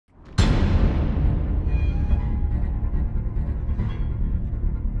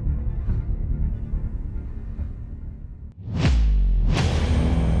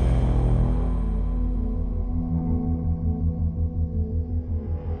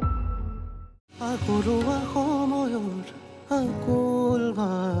আকৰুৱা সময়ৰ আকুল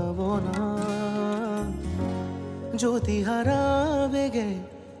ভাৱনা জ্যোতিহাৰা বেগে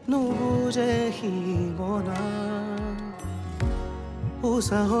নুবুজে সীমনা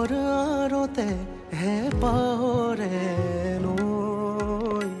উৎসাহৰ আৰতে হেঁপাহৰে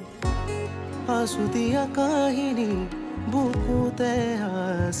নৈ আছুতীয়া কাহিনী বুকুতে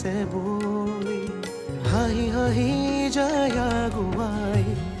আছে বৈ হাঁহি হাঁহি যায় আগুৱাই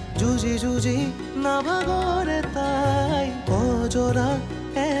যুঁজি যুঁজি নাভাগৰে তাই অজৰা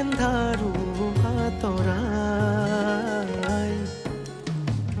এন্ধাৰো আঁতৰাই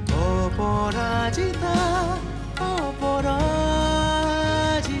অপৰাজিতা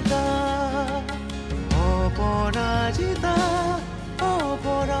অপৰাজিতা অপৰাজিতা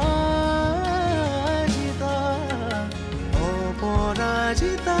অপৰাজিতা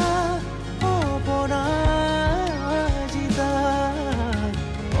অপৰাজিতা অপৰাজিতা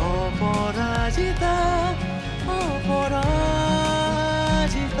অপৰাজিতা অপৰাজিতা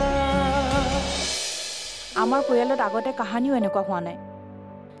আমাৰ পৰিয়ালত আগতে কাহানিও এনেকুৱা হোৱা নাই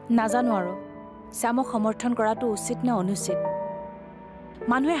নাজানো আৰু শ্যামক সমৰ্থন কৰাটো উচিত নে অনুচিত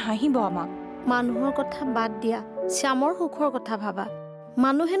মানুহে হাঁহিব আমাক মানুহৰ কথা বাদ দিয়া শ্যামৰ সুখৰ কথা ভাবা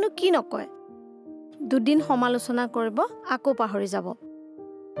মানুহেনো কি নকয় দুদিন সমালোচনা কৰিব আকৌ পাহৰি যাব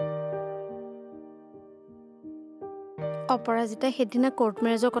অপৰাজিতাই সেইদিনা কোৰ্ট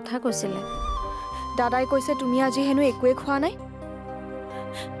মেৰেজৰ কথা কৈছিলে দাদাই কৈছে তুমি আজি হেনো একোৱে খোৱা নাই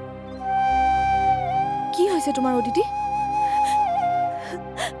কি হৈছে তোমাৰ অদিতি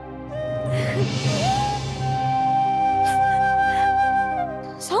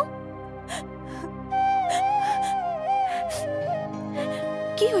চাও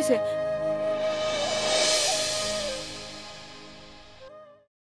কি হৈছে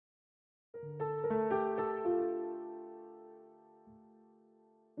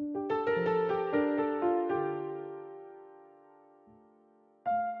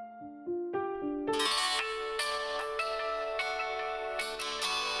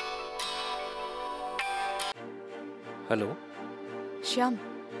হেল্ল' শ্যাম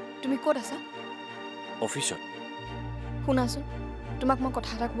তুমি ক'ত আছা অফিচত শুনাচোন তোমাক মই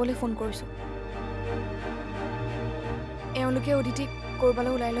কথা এটা ক'বলৈ ফোন কৰিছোঁ এওঁলোকে অদিতিক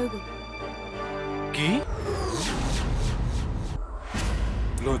ক'ৰবালৈ ওলাই লৈ গ'ল কি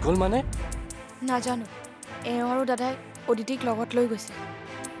লৈ গ'ল মানে নাজানো এওঁ আৰু দাদাই অদিতিক লগত লৈ গৈছে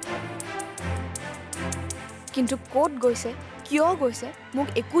কিন্তু ক'ত গৈছে কিয় গৈছে মোক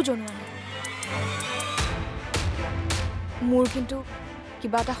একো জনোৱা নাই মোৰ কিন্তু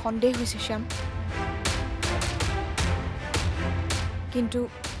কিবা এটা সন্দেহ হৈছে শ্যাম কিন্তু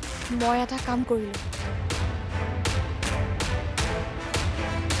মই এটা কাম কৰিলোঁ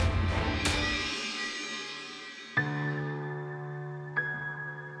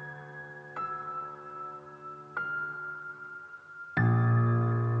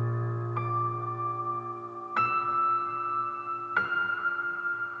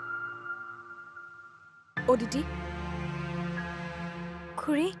অদিতি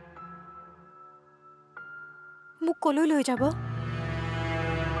খুৰী মোক কলৈ লৈ যাব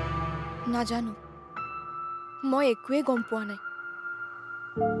নাজানো মই একোৱে গম পোৱা নাই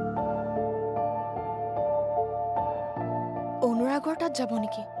অনুৰাগৰ তাত যাব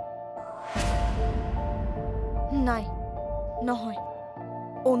নেকি নাই নহয়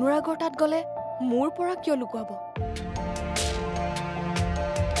অনুৰাগৰ তাত গ'লে মোৰ পৰা কিয় লুকুৱাব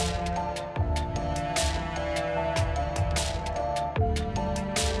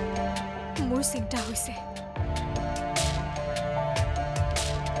মোৰ চিন্তা হৈছে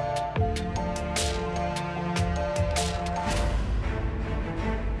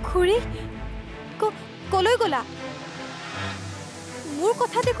খুৰী কলৈ গ'লা মোৰ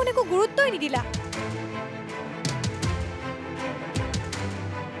কথা দেখোন একো গুৰুত্বই নিদিলা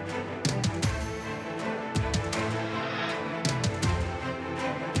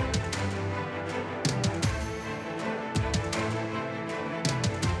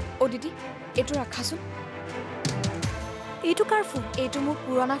অদিতি এইটো ৰাখাচোন এইটো কাৰ ফোন এইটো মোৰ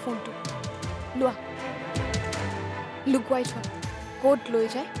পুৰণা ফোনটো লোৱা লুকুৱাই থোৱা ক'ত লৈ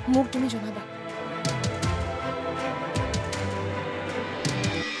যায় মোক তুমি জনাবা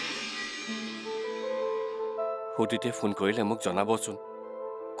অদিতিয়ে ফোন কৰিলে মোক জনাবচোন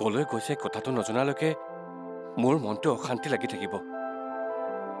কলৈ গৈছে কথাটো নজনালৈকে মোৰ মনটো অশান্তি লাগি থাকিব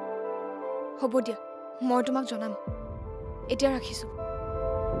হ'ব দিয়া মই তোমাক জনাম এতিয়া ৰাখিছোঁ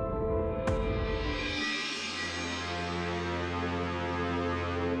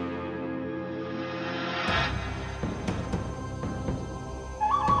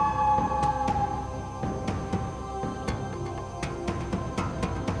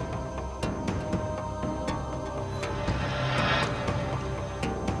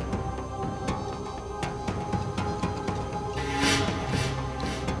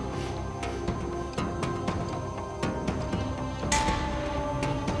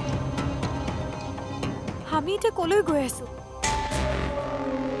আমি এতিয়া কলৈ গৈ আছো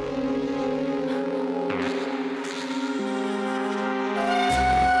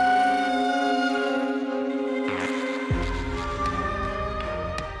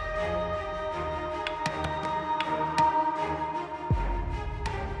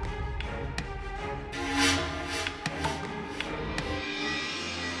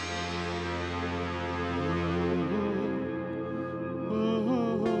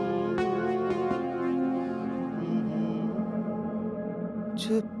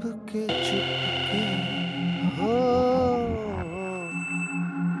चुपके चुपके हो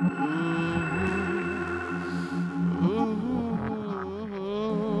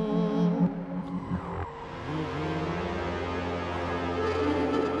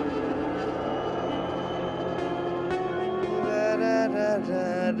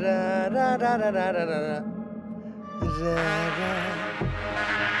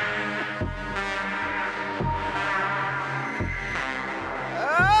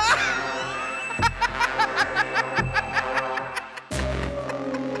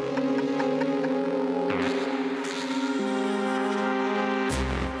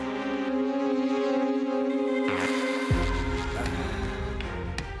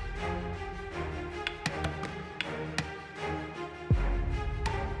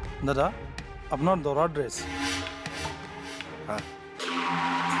দাদা আপনাৰ দৰাৰ ড্ৰেস হ্যাঁ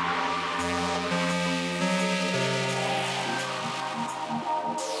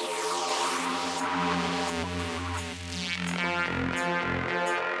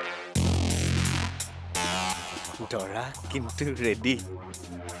দৰা কিন্তু ৰেডি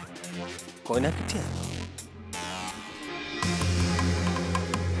কইনা কেতিয়া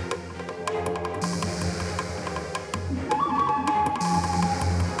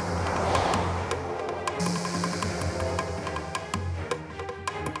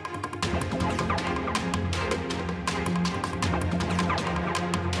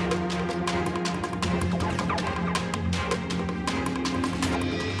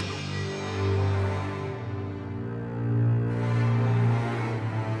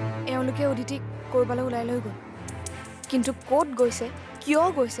এওঁলোকে অদিতিক কৰবালৈ ওলাই লৈ গ'ল কিন্তু ক'ত গৈছে কিয়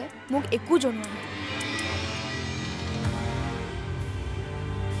গৈছে মোক একো জনোৱা নাই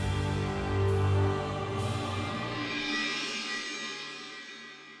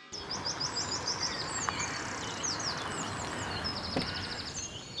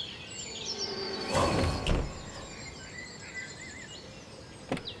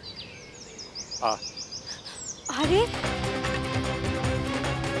আৰে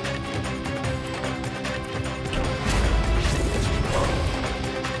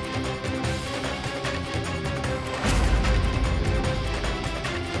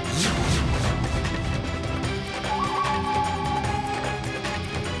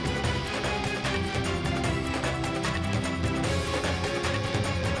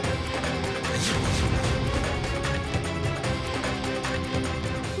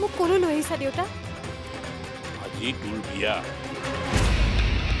মোক ক'লৈ লৈ আহিছা দেউতা আজি তোৰ বিয়া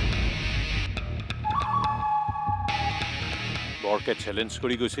বৰকে চেলেঞ্জ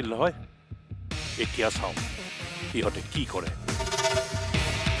কৰি গৈছিল নহয় এতিয়া চাওঁ সিহঁতে কি কৰে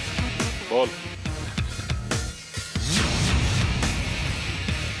বল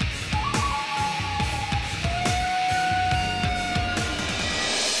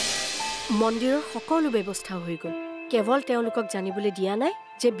মন্দিৰৰ সকলো ব্যৱস্থা হৈ গ'ল কেৱল তেওঁলোকক জানিবলৈ দিয়া নাই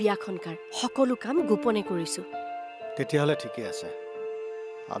যে বিয়াখন কাৰ সকলো কাম গোপনে কৰিছো তেতিয়াহ'লে ঠিকই আছে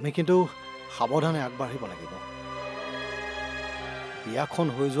আমি কিন্তু সাৱধানে আগবাঢ়িব লাগিব বিয়াখন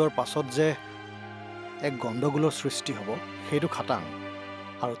হৈ যোৱাৰ পাছত যে এক গণ্ডগোলৰ সৃষ্টি হ'ব সেইটো খাটাং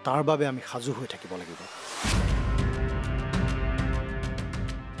আৰু তাৰ বাবে আমি সাজু হৈ থাকিব লাগিব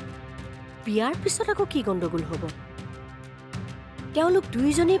বিয়াৰ পিছত আকৌ কি গণ্ডগোল হ'ব তেওঁলোক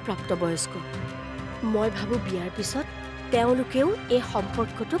দুইজনেই প্ৰাপ্তবয়স্ক মই ভাবো বিয়াৰ পিছত তেওঁলোকেও এই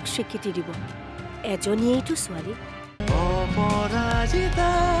সম্পৰ্কটোক স্বীকৃতি দিব এজনীয়েইটো ছোৱালী Aparajita,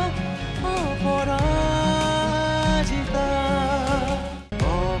 Aparajita,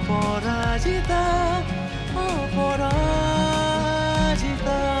 Aparajita, Aparajita.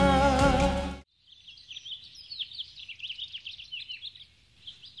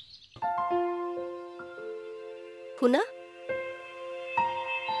 শুনা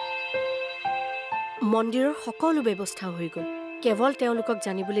মন্দিৰৰ সকলো ব্যৱস্থা হৈ গ'ল কেৱল তেওঁলোকক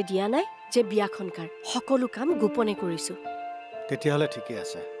জানিবলৈ দিয়া নাই যে বিয়াখন কাৰ সকলো কাম গোপনে কৰিছো তেতিয়াহ'লে ঠিকই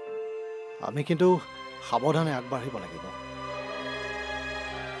আছে আমি কিন্তু সাৱধানে আগবাঢ়িব লাগিব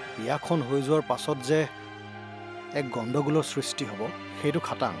বিয়াখন হৈ যোৱাৰ পাছত যে এক গণ্ডগোলৰ সৃষ্টি হ'ব সেইটো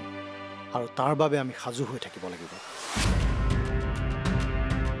খাটাং আৰু তাৰ বাবে আমি সাজু হৈ থাকিব লাগিব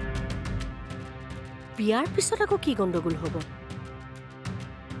বিয়াৰ পিছত আকৌ কি গণ্ডগোল হ'ব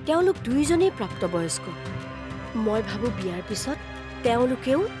তেওঁলোক দুয়োজনেই প্ৰাপ্তবয়স্ক মই ভাবো বিয়াৰ পিছত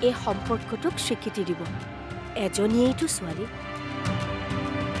তেওঁলোকেও এই সম্পৰ্কটোক স্বীকৃতি দিব এজনীয়েইতো ছোৱালী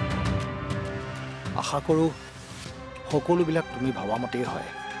আশা কৰোঁ সকলোবিলাক তুমি ভবামতেই হয়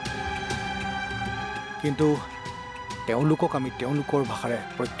কিন্তু তেওঁলোকক আমি তেওঁলোকৰ ভাষাৰে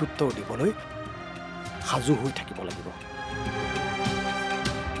প্ৰত্যুত্তৰ দিবলৈ সাজু হৈ থাকিব লাগিব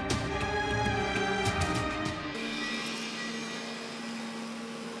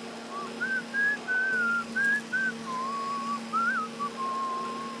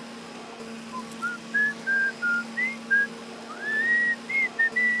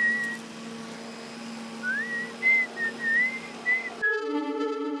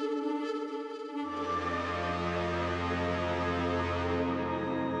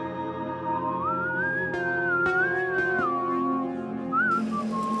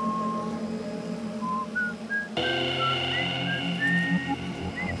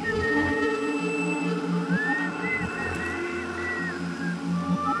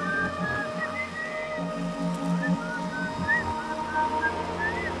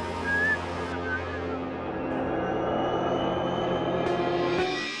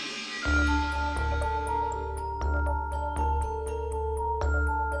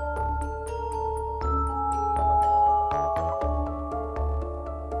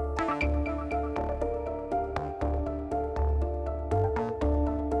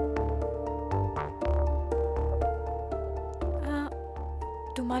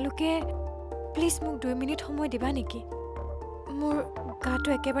তোমালোকে প্লিজ মোক 2 মিনিট সময় দিবা নেকি মোৰ গাটো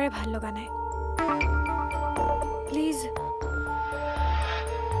একেবাৰে ভাল লগা নাই প্লিজ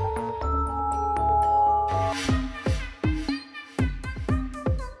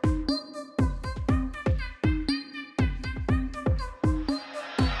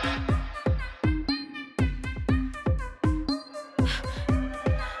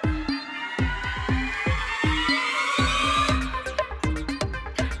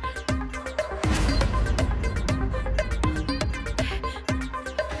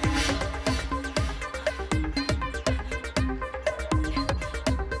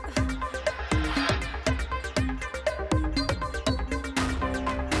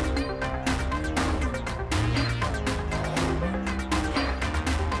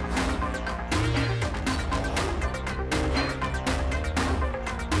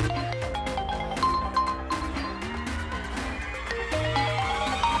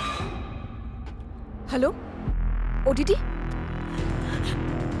হেল্ল' অদিতি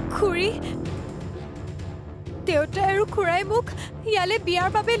খুৰী দেউতা আৰু খুৰাই মোক ইয়ালৈ বিয়াৰ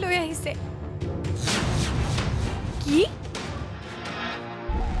বাবে লৈ আহিছে কি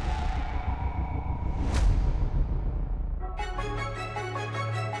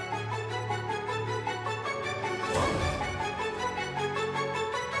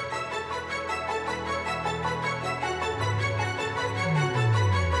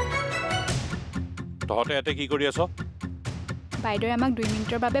তহঁতে ইয়াতে কি কৰি আছ বাইদেৱে আমাক 2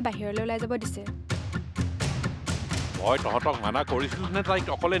 মিনিটৰ বাবে বাহিৰলৈ ওলাই যাব দিছে মই তহঁতক মানা কৰিছিলো নে তাইক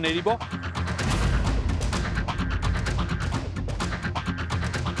অকলে নেৰিব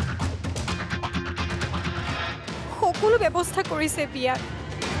সকলো ব্যৱস্থা কৰিছে বিয়াৰ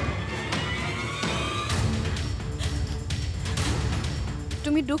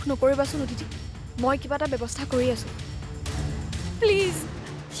তুমি দুখ নকৰিবাচোন অদিতি মই কিবা এটা ব্যৱস্থা কৰি আছো প্লিজ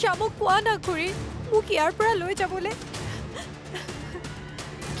শ্যামক কোৱা না খুৰী মোক ইয়াৰ পৰা লৈ যাবলৈ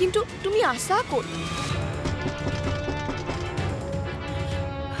কিন্তু তুমি আছা ক'ত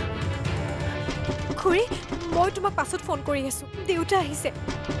খুৰী মই তোমাক পাছত ফোন কৰি আছো দেউতা আহিছে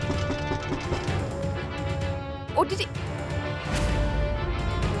অদিতি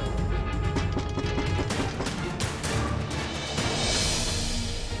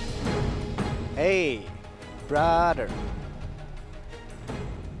Hey, brother.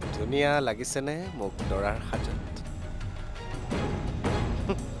 ধুনীয়া লাগিছেনে মোক দৰাৰ সাজত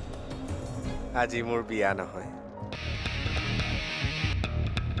আজি মোৰ বিয়া নহয়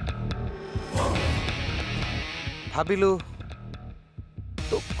ভাবিলো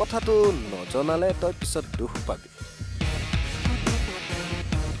তোক কথাটো নজনালে তই পিছত দুখ পাবি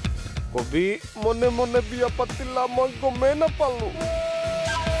কবি মনে মনে বিয়া পাতিলা মই গমেই নাপালো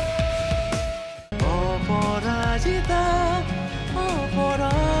Aparajita,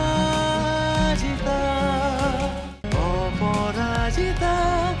 Aparajita, Aparajita,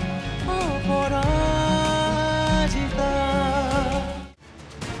 Aparajita.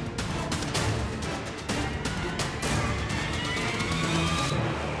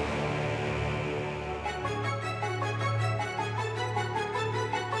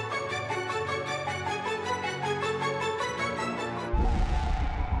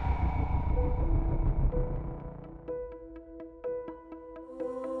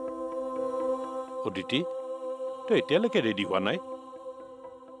 Aditi তই এতিয়ালৈকে ৰেডি হোৱা নাই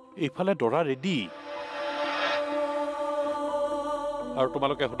এইফালে দৰা ৰেডি আৰু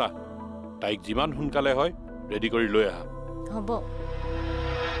তোমালোকে শুনা তাইক যিমান সোনকালে হয় ৰেডি কৰি লৈ আহা হ'ব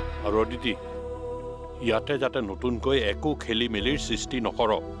আৰু অদিতি ইয়াতে যাতে নতুনকৈ একো খেলি মেলিৰ সৃষ্টি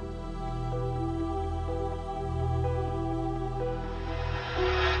নকৰক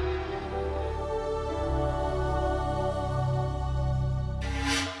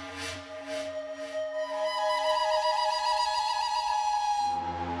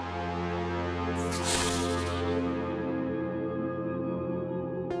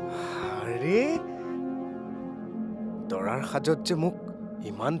দৰাৰ সাজত যে মোক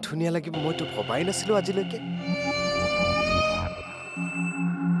ইমান ধুনীয়া লাগিব মইতো ভবাই নাছিলো আজিলৈকে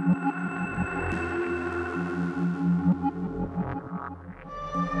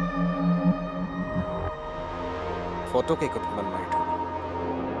ফটো কেইকপিমান মাৰি থওঁ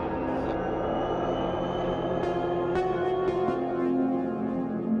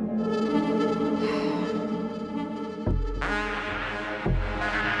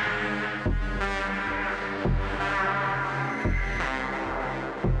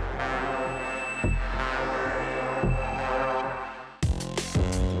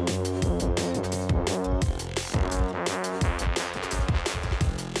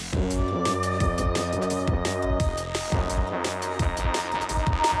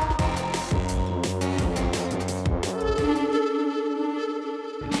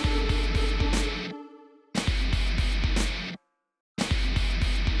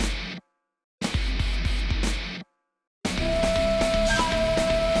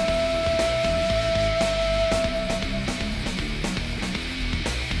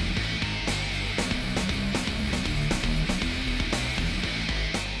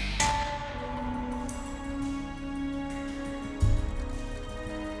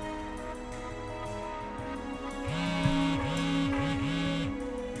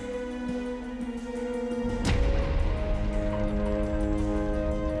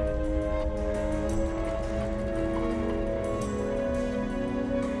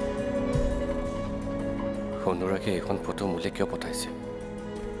অনুৰাগে এইখন ফটো মোলে কিয় পঠাইছে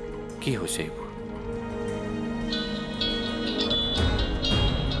কি হৈছে এইবোৰ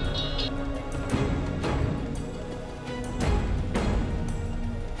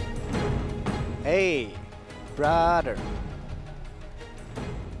Hey, brother.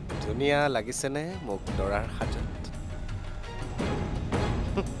 ধুনীয়া লাগিছেনে মোক দৰাৰ সাজত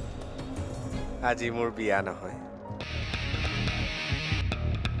আজি মোৰ বিয়া নহয়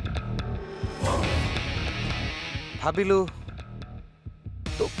ভাবিলো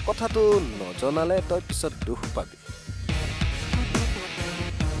তোক কথাটো নজনালে তই পিছত দুখ পাবি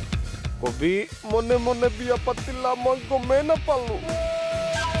কবি মনে মনে বিয়া পাতিলা মই গমেই নাপালো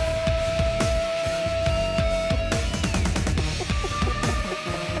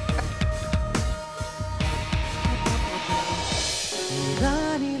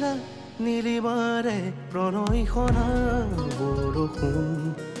নীলিমাৰে প্ৰণয়খনা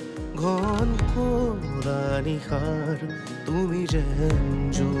বৰষুণ ঘন কৰা নিশাৰ তুমি যেন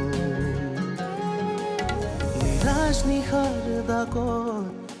নিৰাশ নিশাৰ দাগত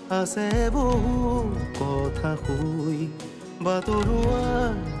আছে বহু কথা শুই বাতৰুৱা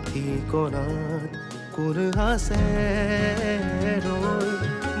ঠিকনাত কোন আছে ৰৈ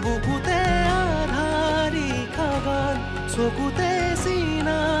বুকুতে আধাৰি খাগান চকুতে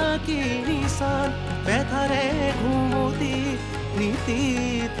চিনাকি নিচান বেথাৰে ঘুমতি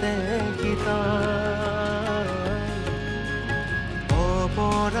নীতিতে গীতা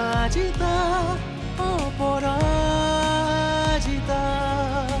অপৰাজিতা অপৰাজিতা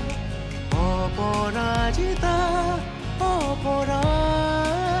অপৰাজিতা অপৰাজিতা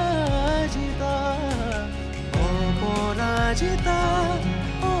অপৰাজিতা